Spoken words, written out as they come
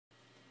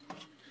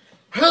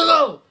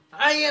Hello,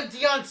 I am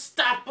the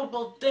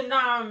unstoppable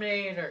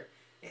denominator,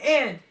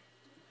 and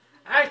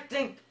I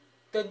think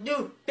the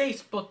new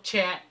Facebook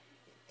chat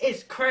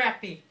is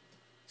crappy,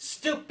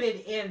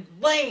 stupid, and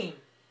lame.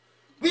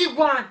 We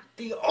want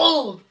the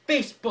old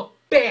Facebook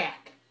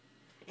back,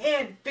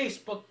 and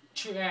Facebook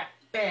chat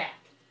back,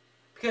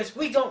 because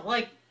we don't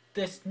like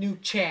this new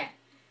chat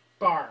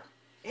bar,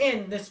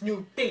 and this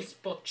new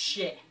Facebook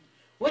shit.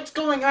 What's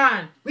going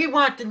on? We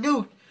want the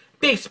new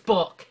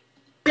Facebook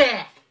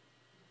back.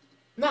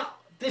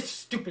 Not this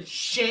stupid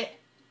shit.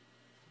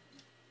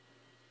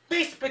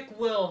 Facebook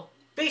will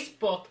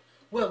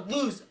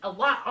lose a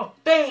lot of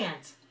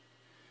fans.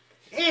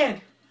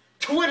 And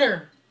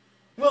Twitter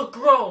will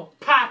grow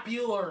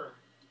popular.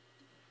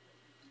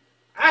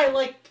 I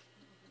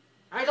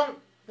don't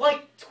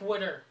like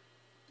Twitter.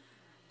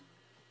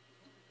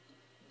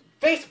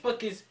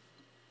 Facebook is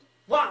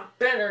a lot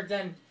better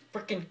than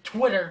frickin'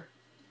 Twitter.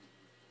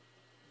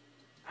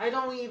 I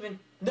don't even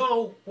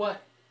know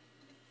what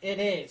it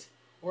is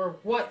or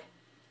what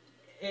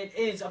it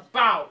is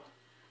about.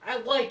 I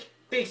like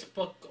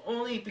Facebook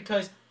only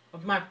because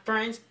of my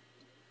friends,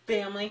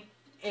 family,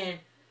 and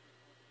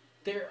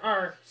there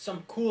are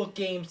some cool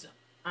games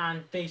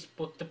on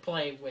Facebook to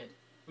play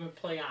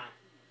on.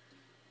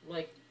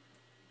 Like,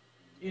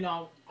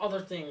 other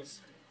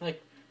things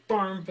like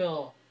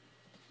Farmville,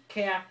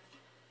 Cat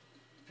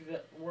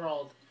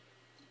World,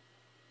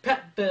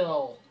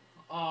 Petville,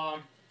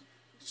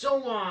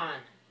 so on.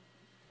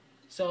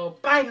 So,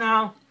 bye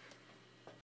now.